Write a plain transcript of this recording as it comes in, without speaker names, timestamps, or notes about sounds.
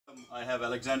I have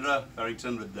Alexandra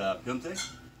Farrington with Gunthe,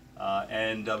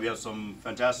 and we have some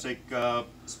fantastic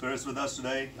spirits with us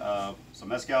today. Some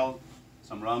mezcal,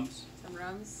 some rums. Some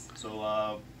rums.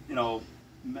 So you know,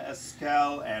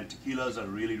 mezcal and tequilas are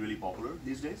really popular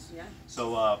these days. Yeah.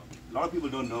 So a lot of people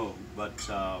don't know, but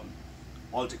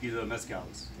all tequilas are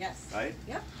mezcals. Yes. Right?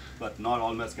 Yep. But not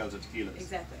all mezcals are tequilas.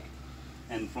 Exactly.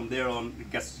 And from there on,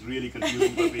 it gets really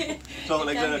confusing for people. So,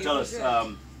 Alexandra, tell us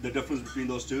the difference between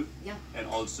those two. Yeah. And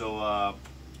also,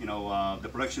 the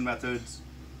production methods,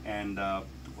 and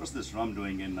what's this rum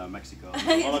doing in Mexico?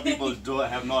 A lot of people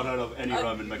have not heard of any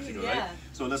rum in Mexico, yeah. right?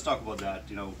 So let's talk about that,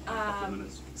 in a couple of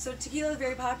minutes. So tequila is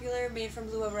very popular, made from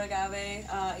blue agave.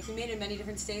 It can be made in many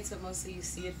different states, but mostly you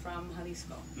see it from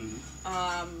Jalisco.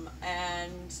 Mm-hmm.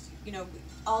 And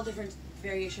all different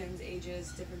variations,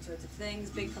 ages, different sorts of things,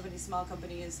 big companies, small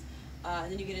companies.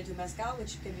 And then you get into mezcal,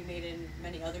 which can be made in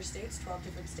many other states, 12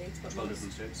 different states. But 12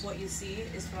 different states. What you see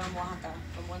is from Oaxaca,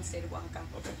 from one state of Oaxaca.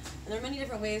 Okay. And there are many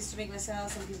different ways to make mezcal.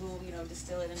 Some people,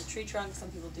 distill it in a tree trunk. Some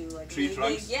people do like tree really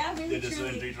trunks. big, yeah, really they distill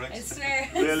in tree trunks. I swear,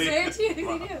 Really? I swear to you,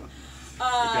 Wow. they do.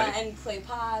 Okay. And clay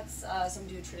pots. Some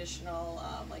do traditional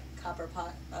like copper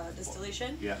pot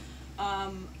distillation. Yeah.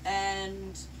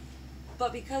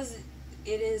 But because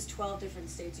it is 12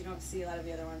 different states, you don't see a lot of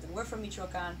the other ones. And we're from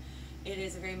Michoacan. It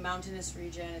is a very mountainous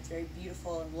region. It's very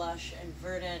beautiful and lush and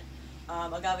verdant.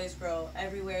 Agaves grow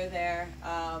everywhere there.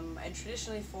 And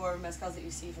traditionally for mezcals that you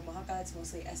see from Oaxaca, it's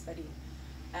mostly espadín.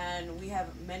 And we have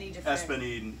many different...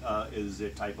 Espadín is a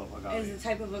type of agave. Is a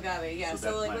type of agave, yeah.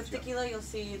 So like with yeah. tequila, you'll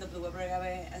see the blue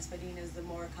agave. Espadín is the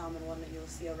more common one that you'll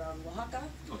see around Oaxaca.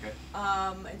 Okay.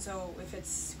 And so if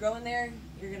it's growing there,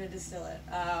 you're going to distill it.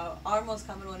 Our most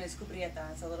common one is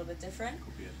cuprieta. It's a little bit different,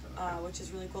 Okay. which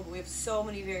is really cool. But we have so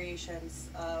many variations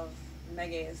of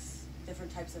megues,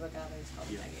 different types of agaves called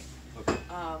megue. Okay.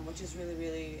 Which is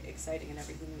really exciting, and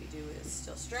everything we do is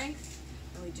still strength.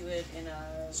 And we do it in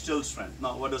a... Still strength.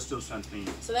 Now, what does still strength mean?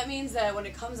 So that means that when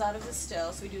it comes out of the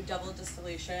still, so we do double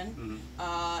distillation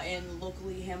in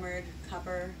locally hammered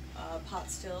copper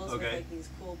pot stills with like these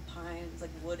cool pines, like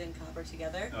wood and copper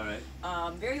together. All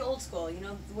right. Very old school,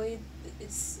 the way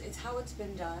it's how it's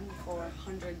been done for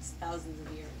hundreds, thousands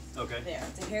of years. Okay. There,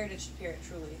 it's a heritage spirit,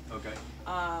 truly. Okay.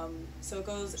 So it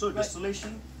goes... So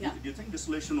distillation? Yeah. Do you think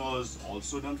distillation was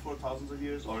also done for thousands of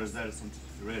years, or is that something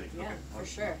really? Yeah, okay. for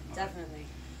sure, definitely.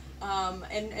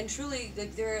 And truly,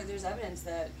 there's evidence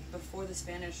that before the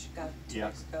Spanish got to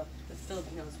Mexico, the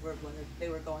Filipinos they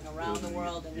were going around the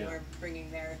world, and they were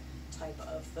bringing their type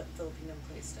of Filipino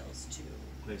clay stills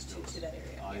to that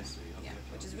area. I see. Okay. Yeah,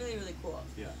 which is really cool.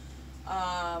 Yeah.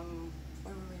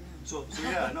 Where were we now? So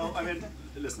yeah, no, I mean,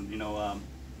 listen,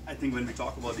 I think when we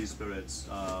talk about these spirits,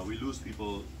 we lose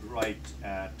people right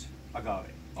at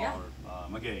agave or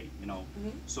maguey,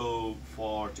 So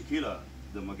for tequila,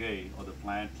 the maguey or the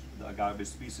plant, the agave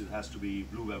species has to be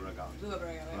blue weber agave. Blue weber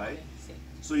agave, right? Sí.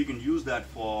 So you can use that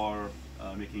for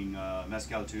making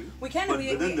mezcal too. We can. But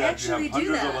we within that, actually you have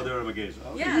hundreds do that. of other magueys.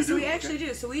 Oh, Yeah, so we actually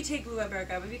do. So we take blue weber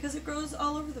agave because it grows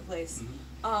all over the place,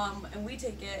 and we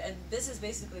take it. And this is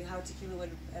basically how tequila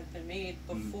would have been made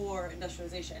before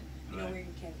industrialization. We're not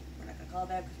gonna call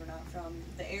that because we're not from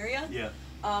the area. Yeah.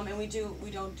 And we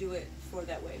don't do it for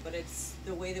that way, but it's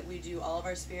the way that we do all of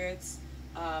our spirits.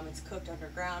 It's cooked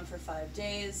underground for 5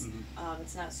 days.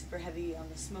 It's not super heavy on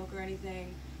the smoke or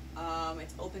anything.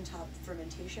 It's open top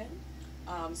fermentation,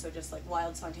 so just like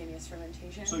wild spontaneous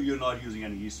fermentation. So you're not using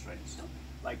any yeast strains? No.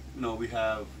 Like, we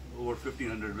have over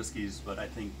 1,500 whiskeys, but I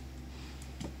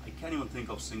can't even think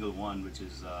of a single one which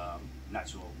is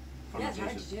natural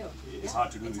fermentation. Yeah, it's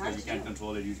hard to do. It's hard to do because you can't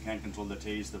control it. You can't control the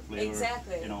taste, the flavor,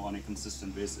 exactly. On a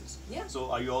consistent basis. Yeah.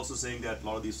 So are you also saying that a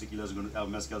lot of these tequilas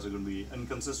mezcals are going to be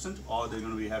inconsistent, or they're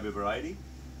going to have a variety?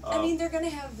 I mean, they're going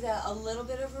to have a little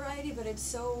bit of variety, but it's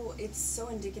so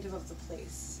indicative of the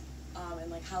place.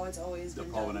 And like how it's always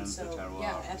been done. So the terroir,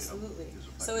 yeah, absolutely.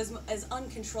 So as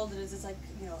uncontrolled as it's like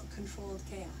controlled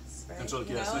chaos, right? Controlled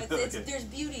chaos. There's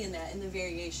beauty in that, in the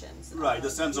variations. Right, the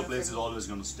sense of place is always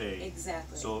going to stay.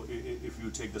 Exactly. So if you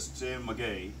take the same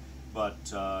maguey, but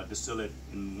distill it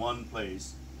in one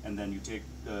place, and then you take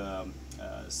the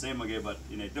same maguey but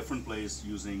in a different place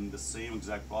using the same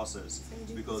exact process,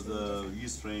 because the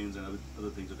yeast strains and other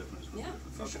things are different. Yeah,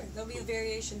 for sure. There'll be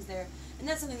variations there. And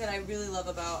that's something that I really love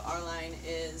about our line,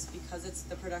 is because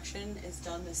the production is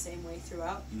done the same way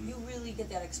throughout, you really get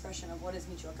that expression of what is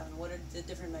Michoacan, what are the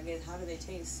different magueys, how do they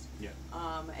taste. Yeah.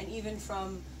 And even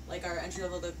from like our entry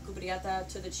level, the cuprieta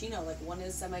to the chino, like one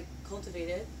is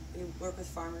semi-cultivated, we work with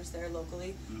farmers there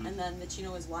locally, and then the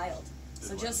chino is wild.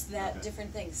 So just that okay.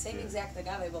 different thing, same Yeah. exact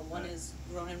agave, but one Right. is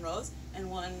grown in rows and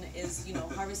one is, you know,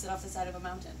 harvested off the side of a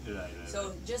mountain. Right,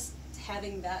 So just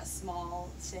having that small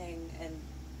thing and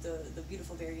the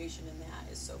beautiful variation in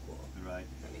that is so cool. Right.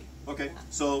 For me. Okay, Yeah.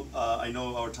 so I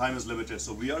know our time is limited,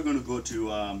 so we are going to go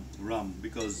to rum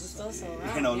because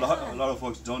Gustoso you know rum, a lot of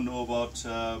folks don't know about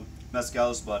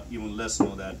mezcals, but even less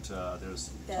know that there's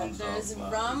tons there's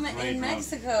of rum great in rum.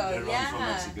 Mexico. Rum Yeah. from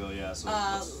Mexico, yeah. So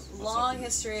what's Long up with it?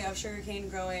 history of sugarcane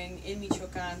growing in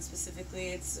Michoacan specifically.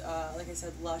 It's like I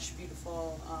said, lush,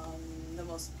 beautiful. The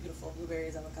most beautiful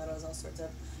blueberries, avocados, all sorts of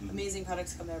amazing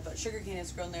products come there. But sugarcane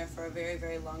has grown there for a very,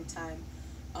 very long time.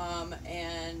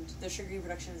 And the sugarcane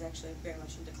production is actually very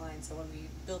much in decline. So when we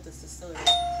built this distillery, I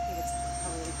think it's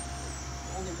probably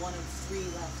only 1 of 3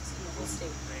 left in the whole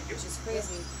state, which is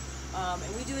crazy.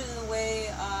 And we do it in a way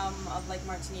of like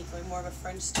Martinique, like more of a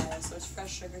French style. So it's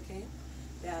fresh sugarcane.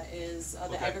 That is the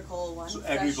Okay. agricole one. So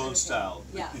fresh agricole sugarcane. style,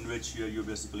 Yeah. in which you're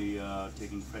basically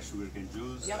taking fresh sugarcane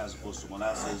juice Yep. as opposed to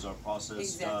molasses or processed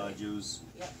Exactly. juice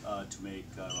Yep. to make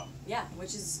rum. Yeah,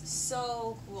 which is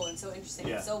so cool and so interesting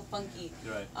Yeah. and so funky.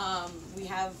 You're right. We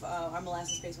have our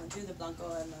molasses-based one too, the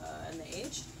Blanco and the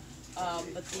aged.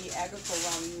 But the agricole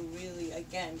rum, you really,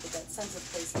 again, get that sense of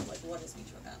place of, like, what is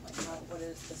Michoacan? Like, what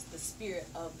is the spirit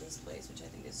of this place, which I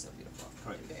think is so beautiful.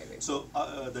 Correct. And very, very So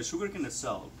the sugarcane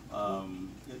itself,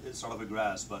 it's sort of a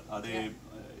grass, but are they? Yeah.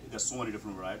 There's so many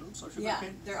different varietals of Yeah,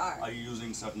 sugarcane. there are. Are you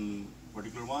using certain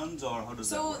particular ones, or how does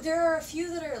that So work? there are a few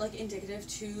that are like indicative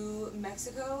to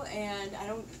Mexico, and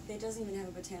it doesn't even have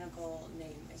a botanical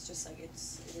name. It's just like it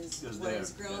is It's what there.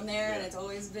 is grown Yeah. there, Yeah. and it's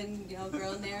always been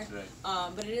grown there.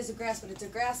 Right. But it is a grass, but it's a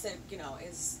grass that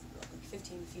is like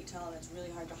 15 feet tall, and it's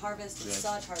really hard to harvest. It's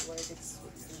Right. such hard work. It's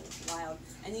wild,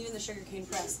 and even the sugarcane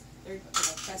press, they're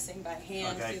pressing by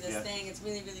hand Okay, through this yeah. thing. It's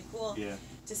really really cool Yeah.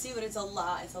 to see, but it's a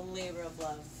labor of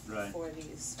love Right. for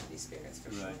these spirits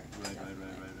for sure. Right.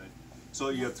 Definitely. So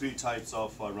you have 3 types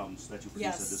of rums that you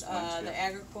produce at Yes, this point. the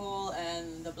agricole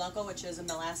and the blanco, which is a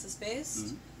molasses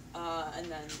based, and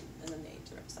then the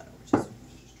native reposado, which is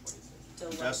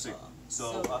delightful. Fantastic.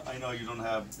 So I know you don't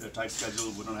have a tight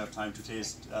schedule. We don't have time to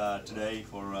taste today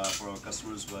for our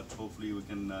customers, but hopefully we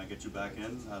can get you back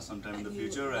in sometime in the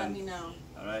future. Let And me know.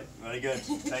 all right, very good.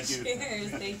 Thank you.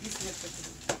 Cheers. Thank you so much for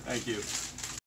today. Thank you.